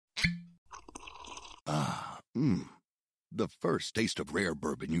The first taste of rare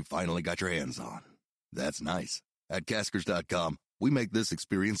bourbon you finally got your hands on. That's nice. At Caskers.com, we make this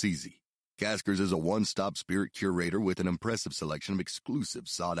experience easy. Caskers is a one-stop spirit curator with an impressive selection of exclusive,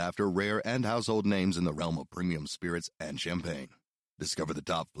 sought-after, rare, and household names in the realm of premium spirits and champagne. Discover the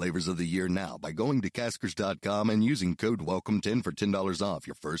top flavors of the year now by going to Caskers.com and using code WELCOME10 for $10 off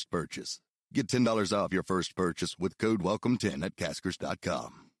your first purchase. Get $10 off your first purchase with code WELCOME10 at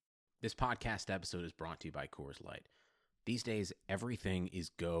Caskers.com. This podcast episode is brought to you by Coors Light. These days, everything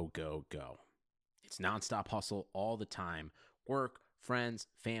is go, go, go. It's nonstop hustle all the time. Work, friends,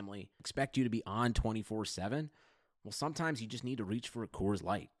 family, expect you to be on 24/7? Well, sometimes you just need to reach for a Coors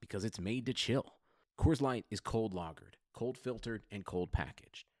Light because it's made to chill. Coors Light is cold lagered, cold filtered, and cold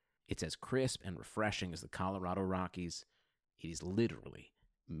packaged. It's as crisp and refreshing as the Colorado Rockies. It is literally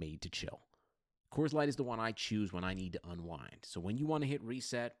made to chill. Coors Light is the one I choose when I need to unwind. So when you want to hit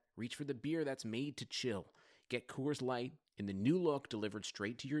reset, reach for the beer that's made to chill. Get Coors Light in the new look delivered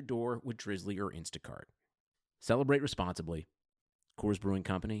straight to your door with Drizzly or Instacart. Celebrate responsibly. Coors Brewing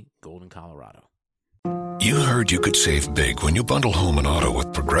Company, Golden, Colorado. You heard you could save big when you bundle home and auto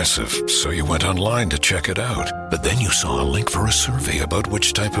with Progressive, so you went online to check it out. But then you saw a link for a survey about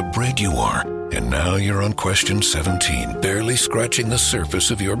which type of bread you are. And now you're on question 17, barely scratching the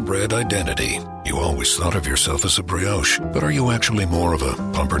surface of your bread identity. You always thought of yourself as a brioche, but are you actually more of a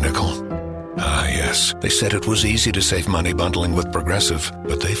pumpernickel? Ah, yes. They said it was easy to save money bundling with Progressive,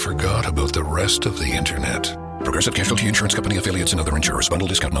 but they forgot about the rest of the internet. Progressive Casualty Insurance Company affiliates and other insurers. Bundle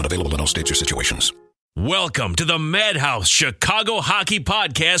discount not available in all states or situations. Welcome to the Madhouse Chicago Hockey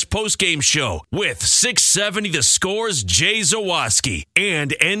Podcast postgame show with 670 The Score's Jay Zawaski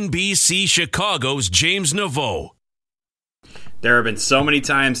and NBC Chicago's James Naveau. There have been so many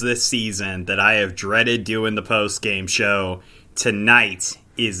times this season that I have dreaded doing the postgame show. Tonight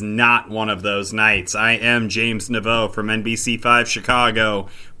is not one of those nights. I am James Naveau from NBC5 Chicago.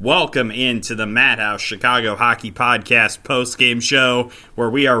 Welcome into the Madhouse Chicago Hockey Podcast postgame show, where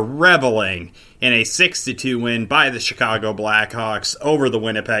we are reveling in a 6-2 win by the Chicago Blackhawks over the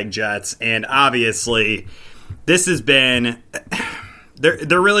Winnipeg Jets. And obviously, this has been...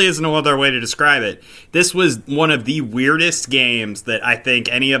 There really is no other way to describe it. This was one of the weirdest games that I think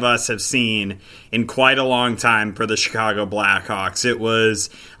any of us have seen in quite a long time for the Chicago Blackhawks. It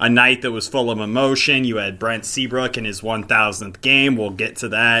was a night that was full of emotion. You had Brent Seabrook in his 1,000th game. We'll get to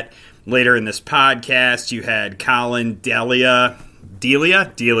that later in this podcast. You had Colin Delia,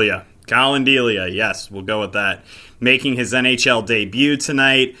 yes, we'll go with that, making his NHL debut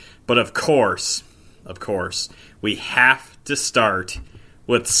tonight. But of course, we have to start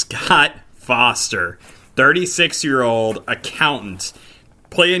with Scott Foster, 36-year-old accountant,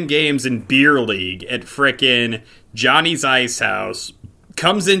 playing games in beer league at frickin' Johnny's Ice House,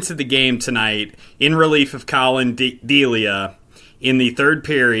 comes into the game tonight in relief of Colin Delia in the third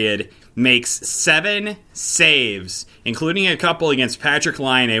period, makes 7 saves, including a couple against Patrick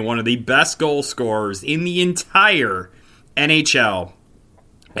Laine, one of the best goal scorers in the entire NHL,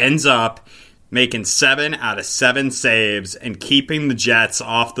 ends up making 7 out of 7 saves and keeping the Jets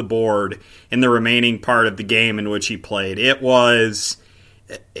off the board in the remaining part of the game in which he played. It was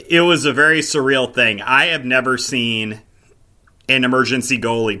a very surreal thing. I have never seen an emergency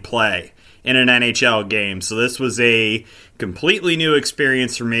goalie play in an NHL game, so this was a completely new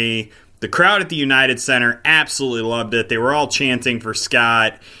experience for me. The crowd at the United Center absolutely loved it. They were all chanting for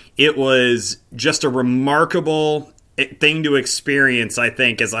Scott. It was just a remarkable thing to experience, I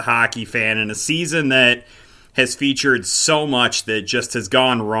think, as a hockey fan in a season that has featured so much that just has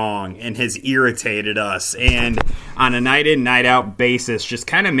gone wrong and has irritated us, and on a night in, night out basis just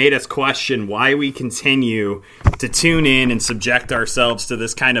kind of made us question why we continue to tune in and subject ourselves to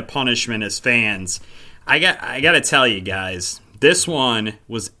this kind of punishment as fans. I got to tell you guys, this one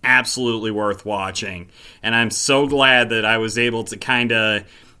was absolutely worth watching, and I'm so glad that I was able to kind of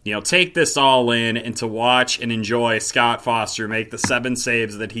take this all in and to watch and enjoy Scott Foster make the 7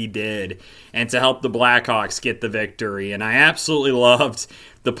 saves that he did and to help the Blackhawks get the victory. And I absolutely loved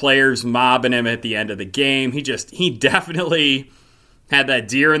the players mobbing him at the end of the game. He definitely had that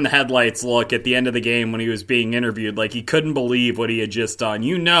deer in the headlights look at the end of the game when he was being interviewed. Like he couldn't believe what he had just done.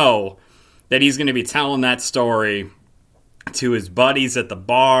 You know that he's going to be telling that story to his buddies at the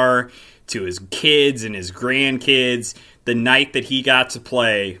bar, to his kids and his grandkids, the night that he got to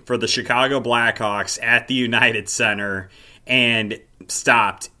play for the Chicago Blackhawks at the United Center and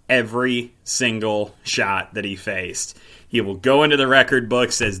stopped every single shot that he faced. He will go into the record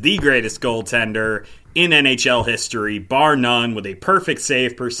books as the greatest goaltender in NHL history, bar none, with a perfect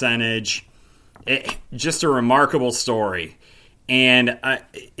save percentage. Just a remarkable story. And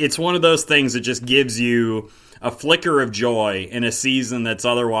it's one of those things that just gives you a flicker of joy in a season that's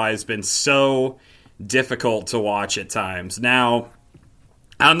otherwise been so difficult to watch at times. Now,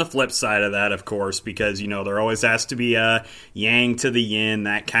 on the flip side of that, of course, because, there always has to be a yang to the yin,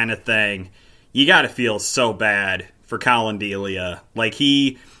 that kind of thing, you got to feel so bad for Colin Delia. Like,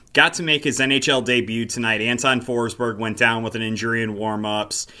 he got to make his NHL debut tonight. Anton Forsberg went down with an injury in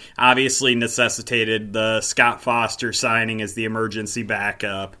warm-ups. Obviously necessitated the Scott Foster signing as the emergency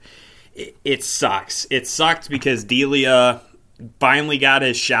backup. It sucks. It sucked because Delia finally got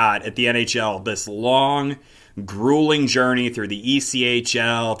his shot at the NHL. This long, grueling journey through the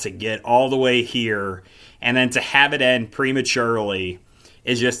ECHL to get all the way here, and then to have it end prematurely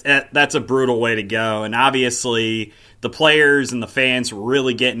is just, that's a brutal way to go. And obviously the players and the fans were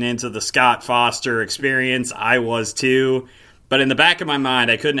really getting into the Scott Foster experience. I was too. But in the back of my mind,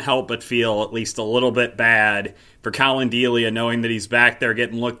 I couldn't help but feel at least a little bit bad for Colin Delia, knowing that he's back there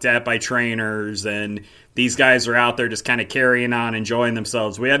getting looked at by trainers, and these guys are out there just kind of carrying on, enjoying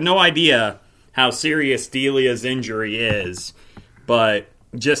themselves. We have no idea how serious Delia's injury is, but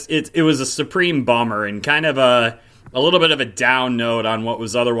just it was a supreme bummer and kind of a little bit of a down note on what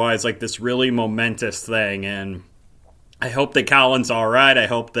was otherwise like this really momentous thing. And I hope that Colin's all right. I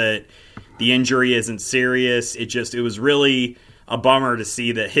hope that the injury isn't serious. It was really a bummer to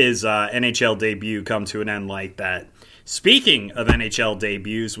see that his NHL debut come to an end like that. Speaking of NHL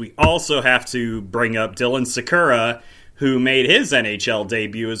debuts, we also have to bring up Dylan Sikura, who made his NHL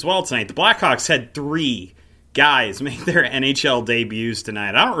debut as well tonight. The Blackhawks had 3 guys make their NHL debuts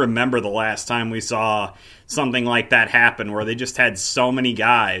tonight. I don't remember the last time we saw something like that happen, where they just had so many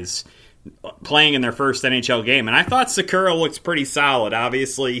guys playing in their first NHL game. And I thought Sikura looked pretty solid.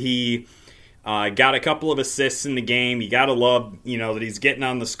 Obviously, he got a couple of assists in the game. You got to love, that he's getting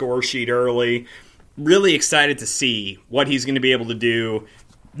on the score sheet early. Really excited to see what he's going to be able to do,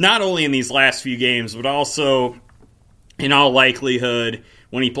 not only in these last few games, but also in all likelihood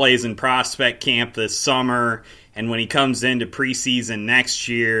when he plays in prospect camp this summer and when he comes into preseason next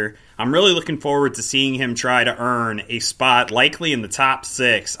year. I'm really looking forward to seeing him try to earn a spot likely in the top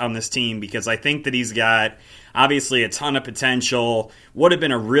 6 on this team, because I think that he's got obviously a ton of potential. Would have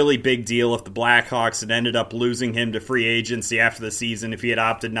been a really big deal if the Blackhawks had ended up losing him to free agency after the season if he had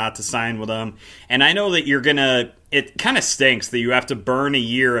opted not to sign with them. And I know that it kind of stinks that you have to burn a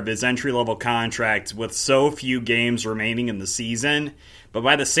year of his entry-level contract with so few games remaining in the season. But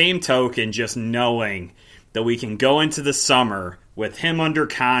by the same token, just knowing that we can go into the summer with him under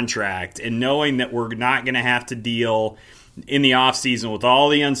contract and knowing that we're not going to have to deal in the offseason with all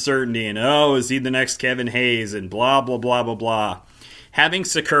the uncertainty and, is he the next Kevin Hayes and blah, blah, blah, blah, blah. Having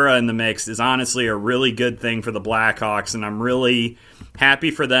Sikura in the mix is honestly a really good thing for the Blackhawks, and I'm really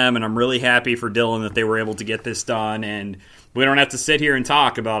happy for them, and I'm really happy for Dylan that they were able to get this done, and we don't have to sit here and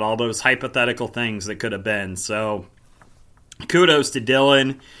talk about all those hypothetical things that could have been. So kudos to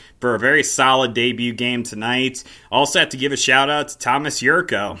Dylan for a very solid debut game tonight. Also have to give a shout out to Thomas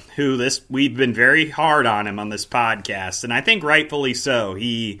Yurko, who we've been very hard on him on this podcast, and I think rightfully so.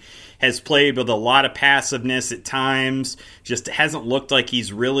 He has played with a lot of passiveness at times, just hasn't looked like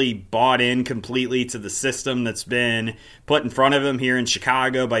he's really bought in completely to the system that's been put in front of him here in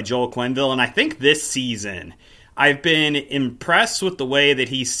Chicago by Joel Quenneville. And I think this season I've been impressed with the way that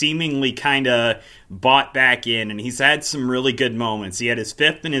he seemingly kind of bought back in, and he's had some really good moments. He had his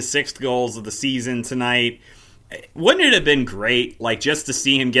 5th and his 6th goals of the season tonight. Wouldn't it have been great, just to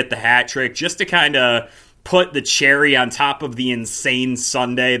see him get the hat trick, just to kind of put the cherry on top of the insane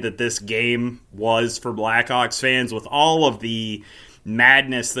Sunday that this game was for Blackhawks fans with all of the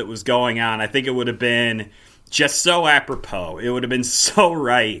madness that was going on? I think it would have been just so apropos. It would have been so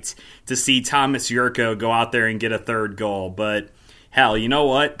right to see Thomas Yurko go out there and get a 3rd goal. But hell, you know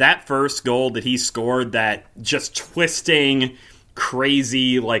what? That first goal that he scored, that just twisting,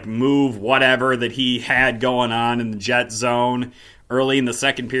 crazy, move, whatever that he had going on in the Jet zone early in the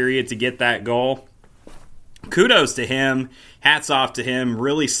second period to get that goal, kudos to him. Hats off to him.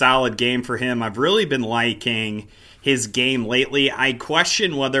 Really solid game for him. I've really been liking his game lately. I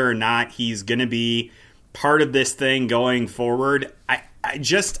question whether or not he's going to be part of this thing going forward.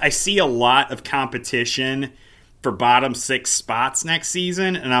 I see a lot of competition for bottom 6 spots next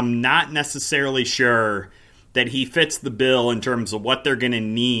season, and I'm not necessarily sure that he fits the bill in terms of what they're going to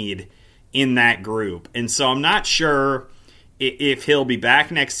need in that group. And so I'm not sure if he'll be back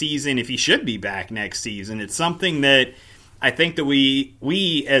next season, if he should be back next season. It's something that I think that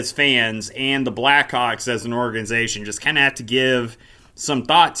we as fans and the Blackhawks as an organization just kind of have to give some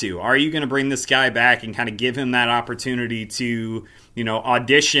thought to. Are you going to bring this guy back and kind of give him that opportunity to,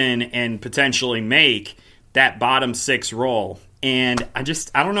 audition and potentially make that bottom 6 role And I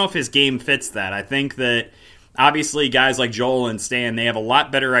don't know if his game fits that. I think that obviously guys like Joel and Stan, they have a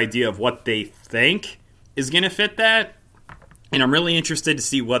lot better idea of what they think is going to fit that. And I'm really interested to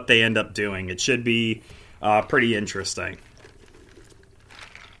see what they end up doing. It should be pretty interesting.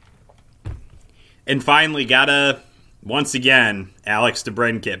 And finally, once again, Alex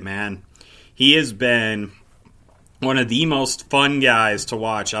DeBrincat, man. He has been one of the most fun guys to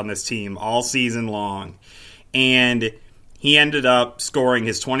watch on this team all season long. And he ended up scoring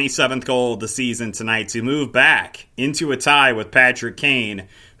his 27th goal of the season tonight to move back into a tie with Patrick Kane,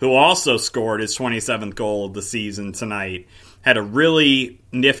 who also scored his 27th goal of the season tonight. Had a really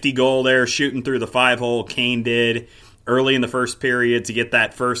nifty goal there, shooting through the 5-hole. Kane did early in the first period to get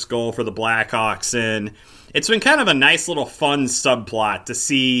that first goal for the Blackhawks. And it's been kind of a nice little fun subplot to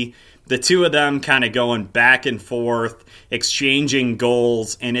see the two of them kind of going back and forth, exchanging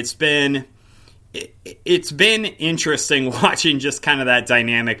goals. And it's been interesting watching just kind of that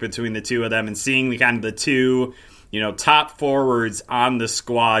dynamic between the two of them and seeing the two, top forwards on the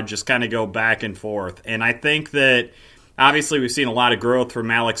squad just kind of go back and forth. And I think that obviously we've seen a lot of growth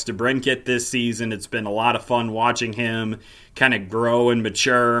from Alex DeBrincat this season. It's been a lot of fun watching him kind of grow and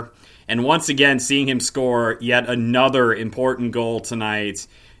mature. And once again, seeing him score yet another important goal tonight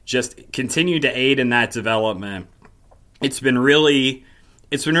just continued to aid in that development. It's been really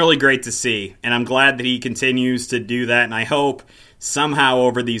great to see, and I'm glad that he continues to do that, and I hope somehow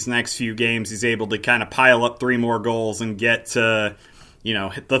over these next few games he's able to kind of pile up 3 more goals and get to,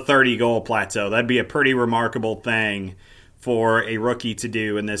 hit the 30-goal plateau. That'd be a pretty remarkable thing for a rookie to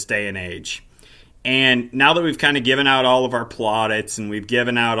do in this day and age. And now that we've kind of given out all of our plaudits and we've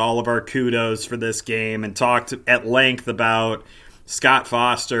given out all of our kudos for this game and talked at length about Scott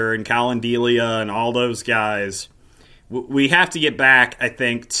Foster and Colin Delia and all those guys, we have to get back, I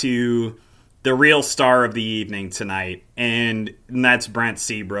think, to the real star of the evening tonight, and that's Brent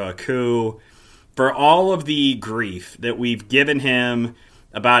Seabrook, who, for all of the grief that we've given him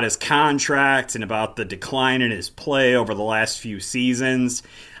about his contract and about the decline in his play over the last few seasons,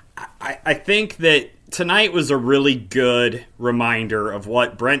 I think that tonight was a really good reminder of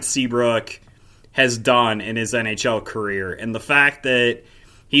what Brent Seabrook has done in his NHL career, and the fact that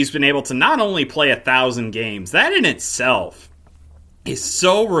he's been able to not only play 1,000 games, that in itself is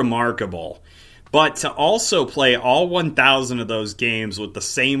so remarkable, but to also play all 1,000 of those games with the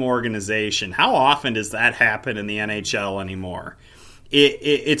same organization. How often does that happen in the NHL anymore?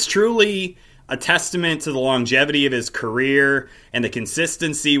 It's truly a testament to the longevity of his career and the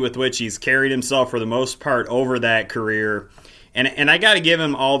consistency with which he's carried himself for the most part over that career. And I got to give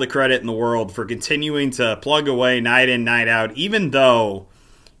him all the credit in the world for continuing to plug away night in, night out, even though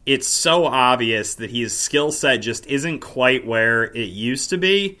it's so obvious that his skill set just isn't quite where it used to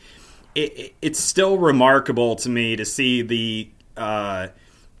be. It's still remarkable to me to see the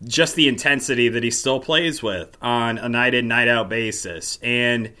just the intensity that he still plays with on a night in, night out basis.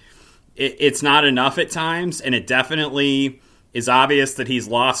 And it's not enough at times, and it definitely is obvious that he's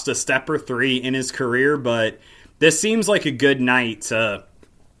lost a step or 3 in his career, but this seems like a good night to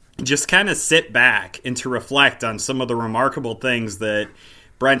just kind of sit back and to reflect on some of the remarkable things that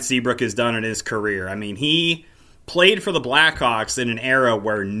Brent Seabrook has done in his career. I mean, he played for the Blackhawks in an era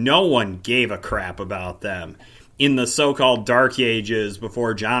where no one gave a crap about them. In the so-called dark ages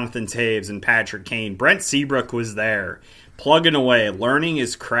before Jonathan Toews and Patrick Kane, Brent Seabrook was there, plugging away, learning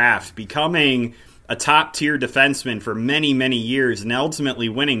his craft, becoming a top-tier defenseman for many, many years, and ultimately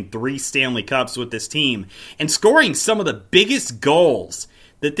winning 3 Stanley Cups with this team, and scoring some of the biggest goals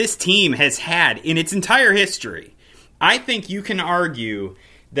that this team has had in its entire history. I think you can argue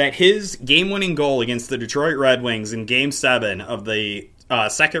that his game-winning goal against the Detroit Red Wings in Game 7 of the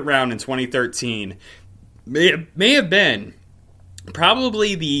second round in 2013 may have been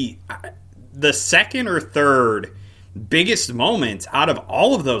probably the second or third biggest moment out of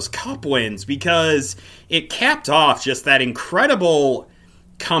all of those cup wins, because it capped off just that incredible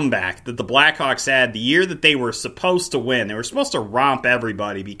comeback that the Blackhawks had the year that they were supposed to win. They were supposed to romp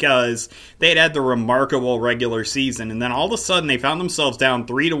everybody because they had the remarkable regular season, and then all of a sudden they found themselves down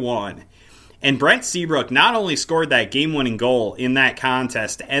 3-1. And Brent Seabrook not only scored that game-winning goal in that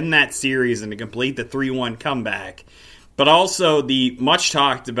contest to end that series and to complete the 3-1 comeback, but also the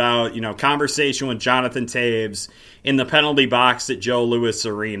much-talked about, conversation with Jonathan Toews in the penalty box at Joe Louis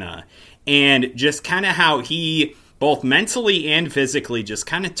Arena. And just kind of how he, both mentally and physically, just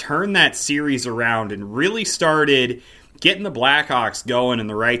kind of turned that series around and really started getting the Blackhawks going in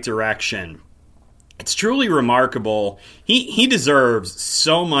the right direction. It's truly remarkable. He deserves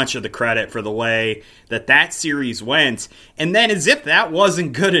so much of the credit for the way that series went. And then, as if that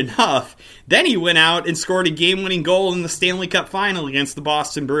wasn't good enough, then he went out and scored a game-winning goal in the Stanley Cup Final against the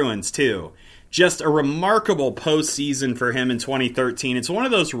Boston Bruins, too. Just a remarkable postseason for him in 2013. It's one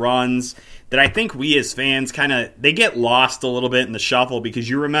of those runs that I think we as fans they get lost a little bit in the shuffle, because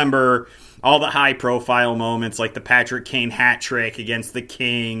you remember all the high-profile moments like the Patrick Kane hat trick against the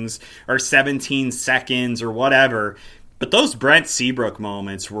Kings, or 17 seconds, or whatever. But those Brent Seabrook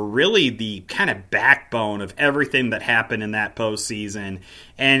moments were really the kind of backbone of everything that happened in that postseason.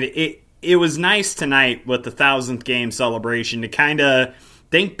 And it was nice tonight with the 1,000th game celebration to kind of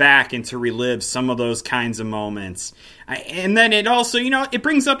think back and to relive some of those kinds of moments. And then it also, it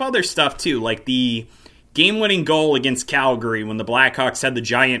brings up other stuff too, like the game-winning goal against Calgary when the Blackhawks had the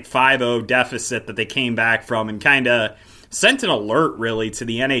giant 5-0 deficit that they came back from, and kind of sent an alert, really, to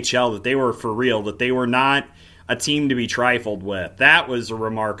the NHL that they were for real, that they were not a team to be trifled with. That was a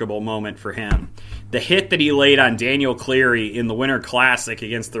remarkable moment for him. The hit that he laid on Daniel Cleary in the Winter Classic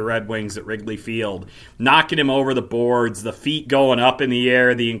against the Red Wings at Wrigley Field, knocking him over the boards, the feet going up in the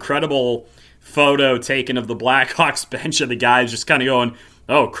air, the incredible photo taken of the Blackhawks bench of the guys just kind of going,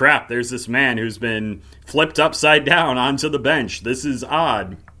 oh crap, there's this man who's been flipped upside down onto the bench. This is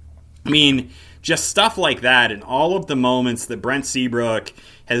odd. I mean, just stuff like that, and all of the moments that Brent Seabrook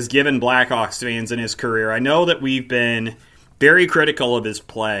has given Blackhawks fans in his career. I know that we've been very critical of his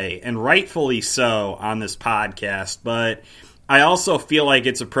play, and rightfully so on this podcast, but I also feel like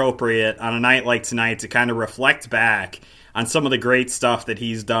it's appropriate on a night like tonight to kind of reflect back on some of the great stuff that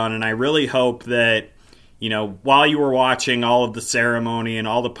he's done, and I really hope that, while you were watching all of the ceremony and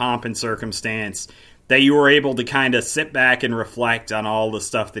all the pomp and circumstance, that you were able to kind of sit back and reflect on all the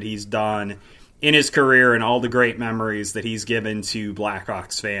stuff that he's done in his career and all the great memories that he's given to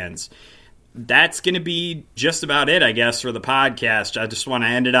Blackhawks fans. That's going to be just about it, I guess, for the podcast. I just want to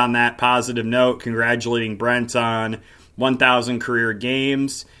end it on that positive note, congratulating Brent on 1,000 career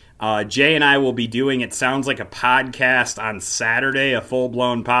games. Jay and I will be doing, it sounds like, a podcast on Saturday, a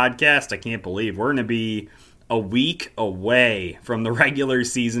full-blown podcast. I can't believe we're going to be a week away from the regular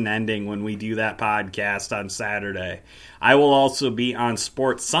season ending when we do that podcast on Saturday. I will also be on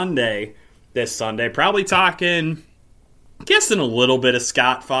Sports Sunday this Sunday, probably guessing a little bit of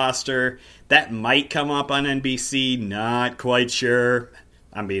Scott Foster. That might come up on NBC, not quite sure.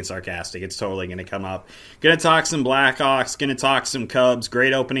 I'm being sarcastic. It's totally going to come up. Going to talk some Blackhawks, going to talk some Cubs.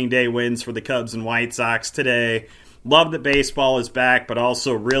 Great opening day wins for the Cubs and White Sox today. Love that baseball is back, but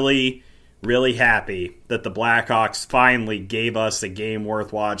also really, really happy that the Blackhawks finally gave us a game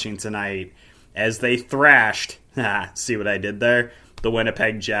worth watching tonight as they thrashed, see what I did there? The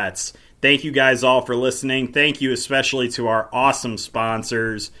Winnipeg Jets. Thank you guys all for listening. Thank you especially to our awesome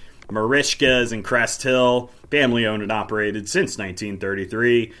sponsors, Marishka's and Crest Hill, family owned and operated since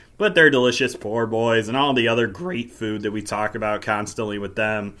 1933, but they're delicious poor boys and all the other great food that we talk about constantly with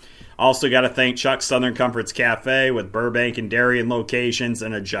them. Also got to thank Chuck's Southern Comforts Cafe with Burbank and Darien locations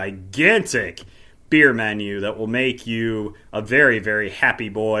and a gigantic beer menu that will make you a very, very happy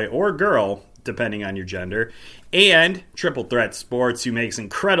boy or girl, depending on your gender. And Triple Threat Sports, who makes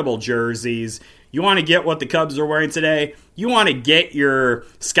incredible jerseys. You want to get what the Cubs are wearing today? You want to get your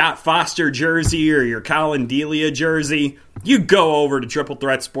Scott Foster jersey or your Colin Delia jersey? You go over to Triple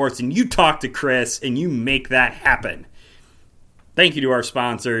Threat Sports and you talk to Chris and you make that happen. Thank you to our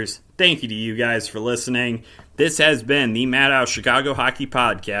sponsors. Thank you to you guys for listening. This has been the Madhouse Chicago Hockey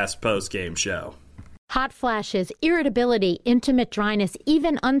Podcast postgame show. Hot flashes, irritability, intimate dryness,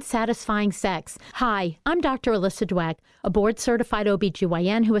 even unsatisfying sex. Hi, I'm Dr. Alyssa Dweck, a board-certified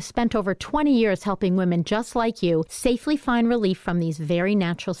OBGYN who has spent over 20 years helping women just like you safely find relief from these very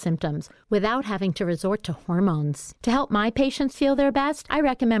natural symptoms without having to resort to hormones. To help my patients feel their best, I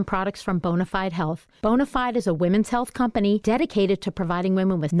recommend products from Bonafide Health. Bonafide is a women's health company dedicated to providing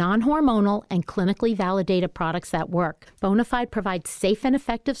women with non-hormonal and clinically validated products that work. Bonafide provides safe and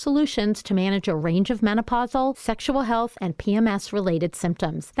effective solutions to manage a range of menopausal, sexual health, and PMS-related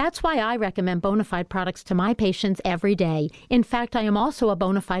symptoms. That's why I recommend Bonafide products to my patients every day. In fact, I am also a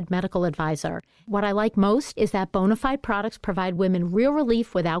Bonafide medical advisor. What I like most is that Bonafide products provide women real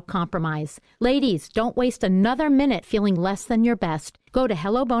relief without compromise. Ladies, don't waste another minute feeling less than your best. Go to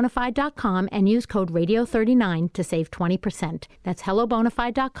hellobonafide.com and use code radio39 to save 20%. That's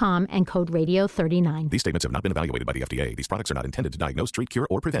hellobonafide.com and code radio39. These statements have not been evaluated by the FDA. These products are not intended to diagnose, treat, cure,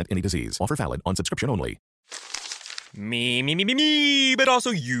 or prevent any disease. Offer valid on subscription only. Me, but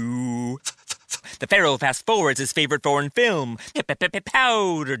also you. The Pharaoh fast forwards his favorite foreign film,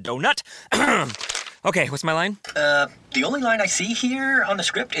 Powder Donut. Okay, what's my line? The only line I see here on the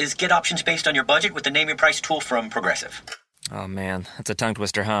script is get options based on your budget with the Name Your Price tool from Progressive. Oh man, that's a tongue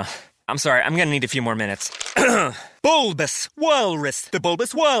twister, huh? I'm sorry, I'm gonna need a few more minutes. Bulbous Walrus, the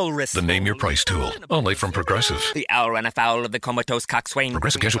Bulbous Walrus. The Name Your Price tool, only from Progressive. The owl ran afoul of the comatose coxswain.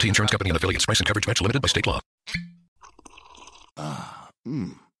 Progressive Casualty Insurance Company and affiliates. Price and coverage match limited by state law.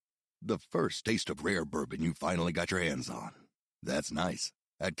 The first taste of rare bourbon you finally got your hands on. That's nice.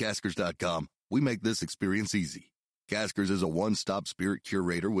 At Caskers.com, we make this experience easy. Caskers is a one-stop spirit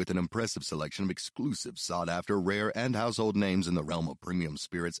curator with an impressive selection of exclusive, sought-after, rare, and household names in the realm of premium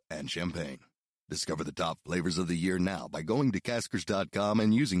spirits and champagne. Discover the top flavors of the year now by going to Caskers.com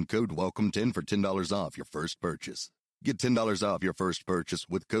and using code WELCOME10 for $10 off your first purchase. Get $10 off your first purchase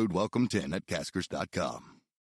with code WELCOME10 at Caskers.com.